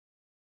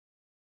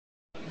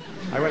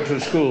I went to a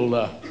school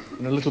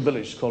in a little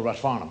village called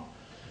Rathfarnham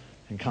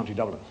in County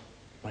Dublin.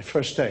 My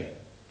first day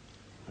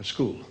at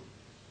school,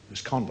 this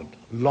convent,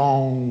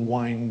 long,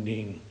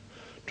 winding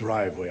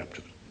driveway up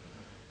to it.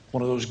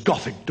 One of those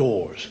Gothic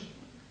doors,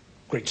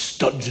 great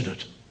studs in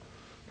it.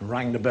 I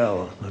rang the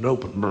bell and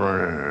opened.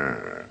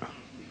 And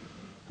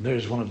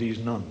there's one of these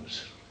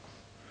nuns,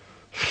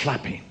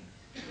 flapping.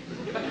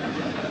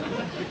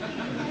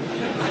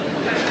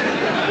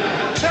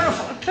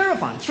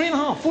 Terrifying.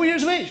 3.5, 4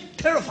 years of age.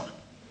 Terrifying.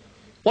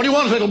 What do you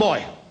want, little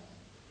boy?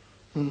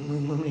 My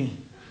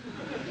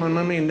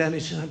mummy and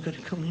daddy said I've got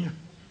to come here.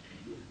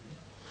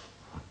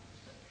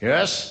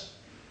 Yes?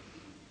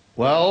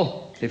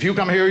 Well, if you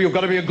come here, you've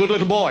got to be a good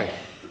little boy.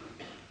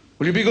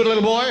 Will you be a good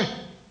little boy?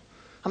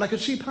 And I could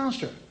see past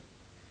her. And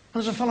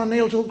there's a fellow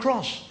nailed to a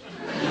cross.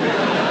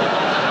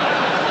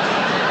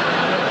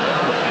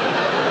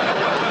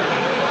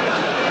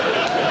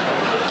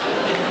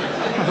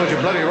 I thought you're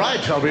bloody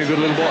right, I'll be a good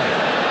little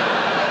boy.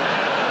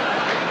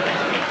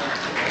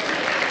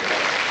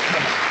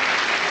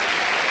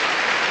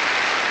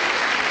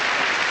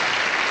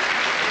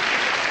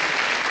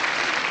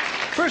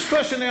 First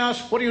question they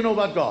ask, what do you know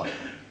about God?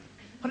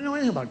 I don't know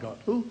anything about God.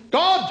 Who?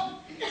 God!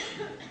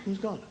 Who's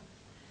God?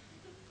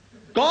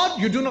 God?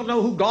 You do not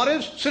know who God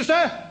is?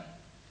 Sister?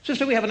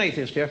 Sister, we have an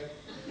atheist here.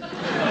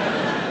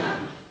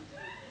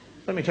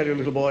 Let me tell you,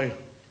 little boy.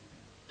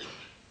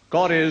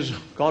 God is,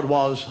 God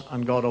was,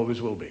 and God always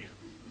will be.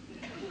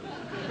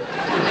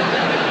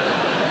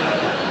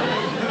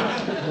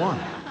 What?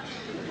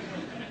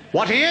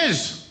 What he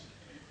is.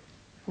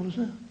 What is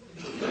that?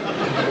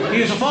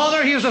 He is the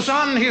Father, he is the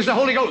Son, he is the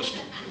Holy Ghost.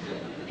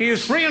 He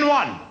is 3 in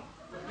 1.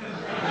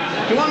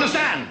 Do you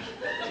understand?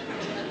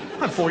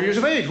 I'm 4 years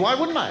of age, why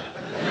wouldn't I?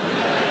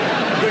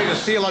 The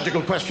greatest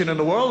theological question in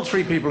the world,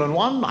 3 people in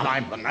 1, and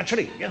I'm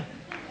naturally, yeah.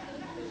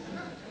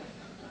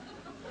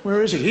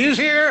 Where is he? He is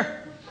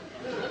here.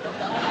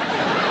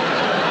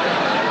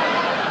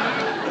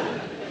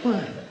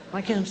 Well,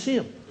 I can't see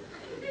him.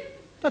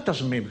 That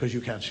doesn't mean because you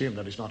can't see him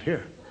that he's not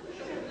here.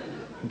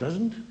 It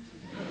doesn't?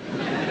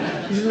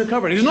 He's in the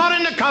cupboard. He's not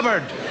in the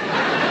cupboard.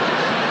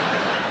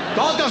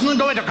 God doesn't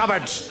go into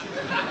cupboards.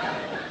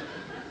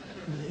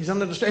 He's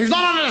under the stairs. He's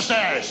not under the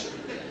stairs.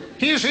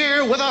 He's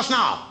here with us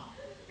now.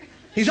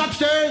 He's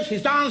upstairs,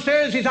 he's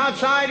downstairs, he's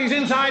outside, he's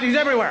inside, he's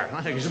everywhere.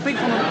 I think he's a big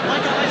fellow. Why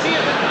can't I see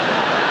him?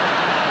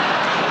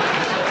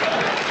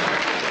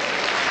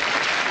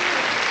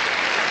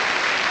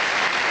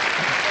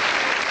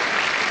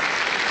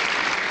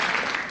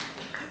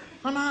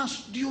 I'm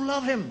asked, do you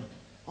love him?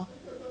 What?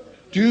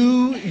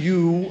 Do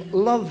you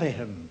love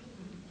him?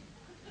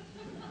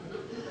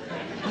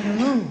 I don't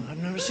know. I've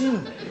never seen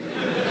him.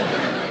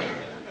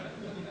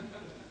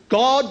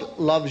 God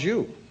loves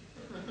you.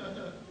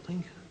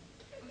 Thank you.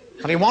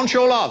 And he wants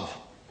your love.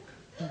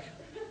 Thank you.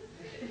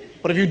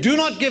 But if you do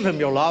not give him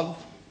your love,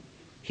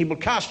 he will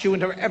cast you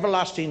into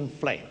everlasting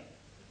flame.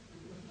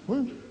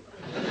 What?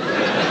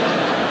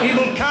 He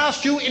will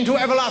cast you into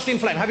everlasting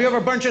flame. Have you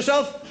ever burnt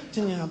yourself?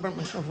 Yeah, I burnt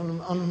myself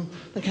on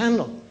the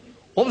candle.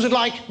 What was it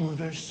like? Oh,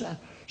 very sad,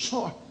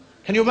 sore.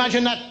 Can you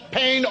imagine that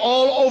pain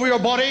all over your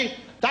body?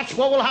 That's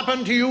what will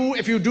happen to you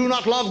if you do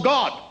not love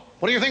God.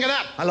 What do you think of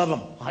that? I love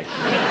him. I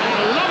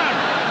love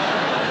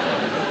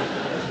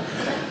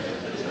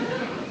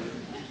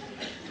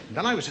him.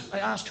 Then I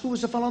asked, who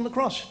was the fellow on the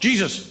cross?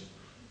 Jesus.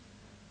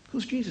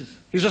 Who's Jesus?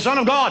 He's the Son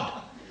of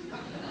God.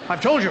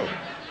 I've told you.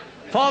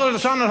 Father, the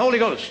Son, and Holy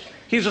Ghost.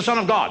 He's the Son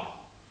of God.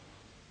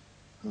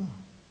 Oh.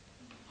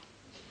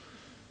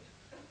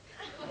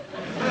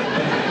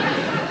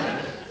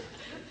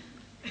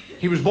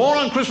 He was born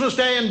on Christmas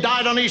Day and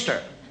died on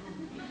Easter.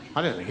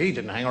 I didn't think he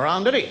didn't hang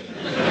around, did he?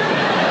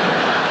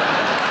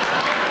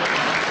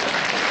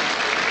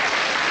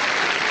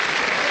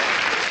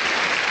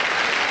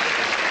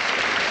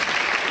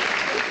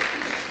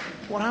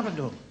 What happened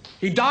to him?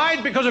 He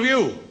died because of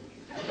you.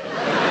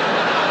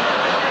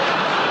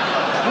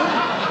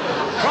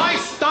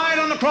 Christ died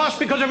on the cross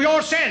because of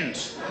your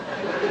sins.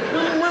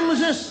 When was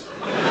this?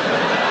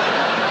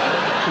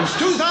 It was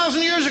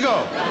 2,000 years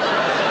ago.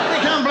 They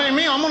can't blame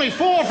me. I'm only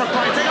 4, for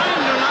Christ's sake. I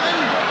didn't do nothing.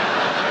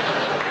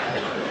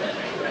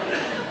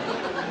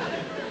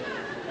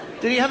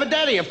 Did he have a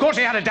daddy? Of course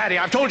he had a daddy.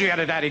 I've told you he had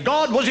a daddy.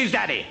 God was his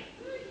daddy.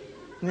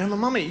 Did he have a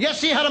mummy? Yes,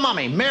 he had a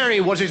mummy. Mary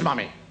was his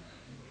mummy.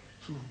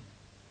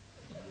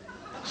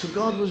 So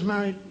God was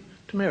married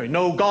to Mary.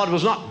 No, God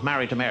was not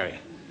married to Mary.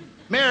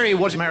 Mary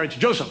was married to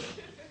Joseph.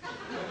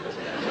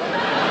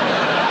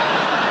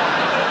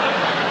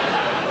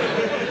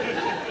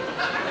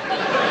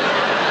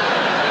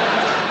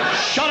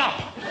 Shut up!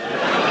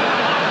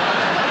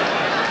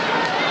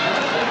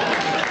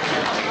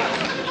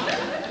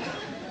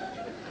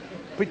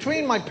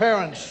 Between my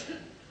parents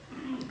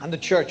and the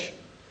church,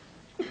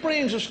 the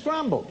brains are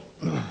scrambled.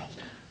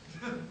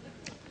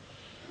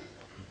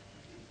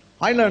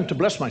 I learned to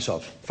bless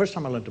myself. First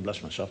time I learned to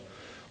bless myself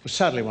was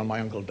sadly when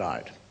my uncle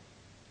died.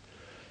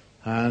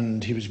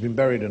 And he was being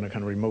buried in a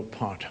kind of remote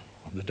part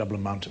of the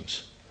Dublin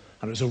mountains.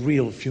 And it was a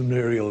real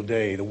funereal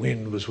day. The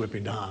wind was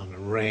whipping down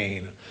and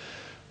rain.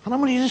 And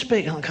I'm only this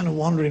big, and I'm kind of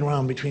wandering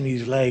around between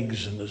these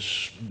legs and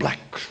this black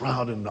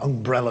crowd and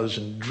umbrellas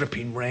and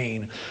dripping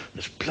rain, and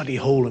this bloody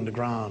hole in the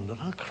ground. And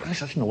oh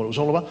Christ, I didn't know what it was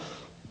all about.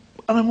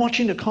 And I'm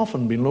watching the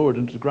coffin being lowered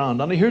into the ground,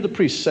 and I hear the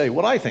priest say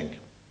what I think.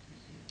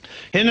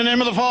 In the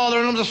name of the Father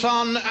and of the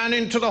Son, and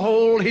into the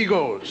hole he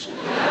goes.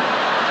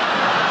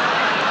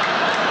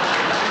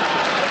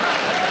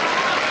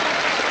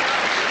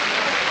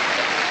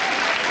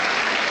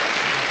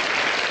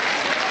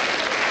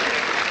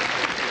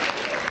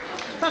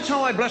 That's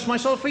how I blessed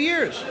myself for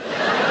years. In the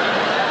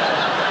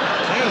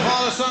name of the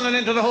Father, Son, and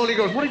into the Holy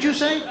Ghost. What did you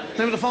say? In the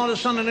name of the Father,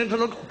 Son, and into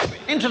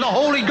the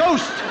Holy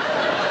Ghost.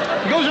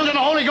 He goes into the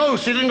Holy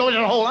Ghost. He didn't go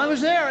into the hole. I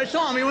was there. I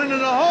saw him. He went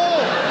into the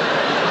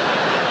hole.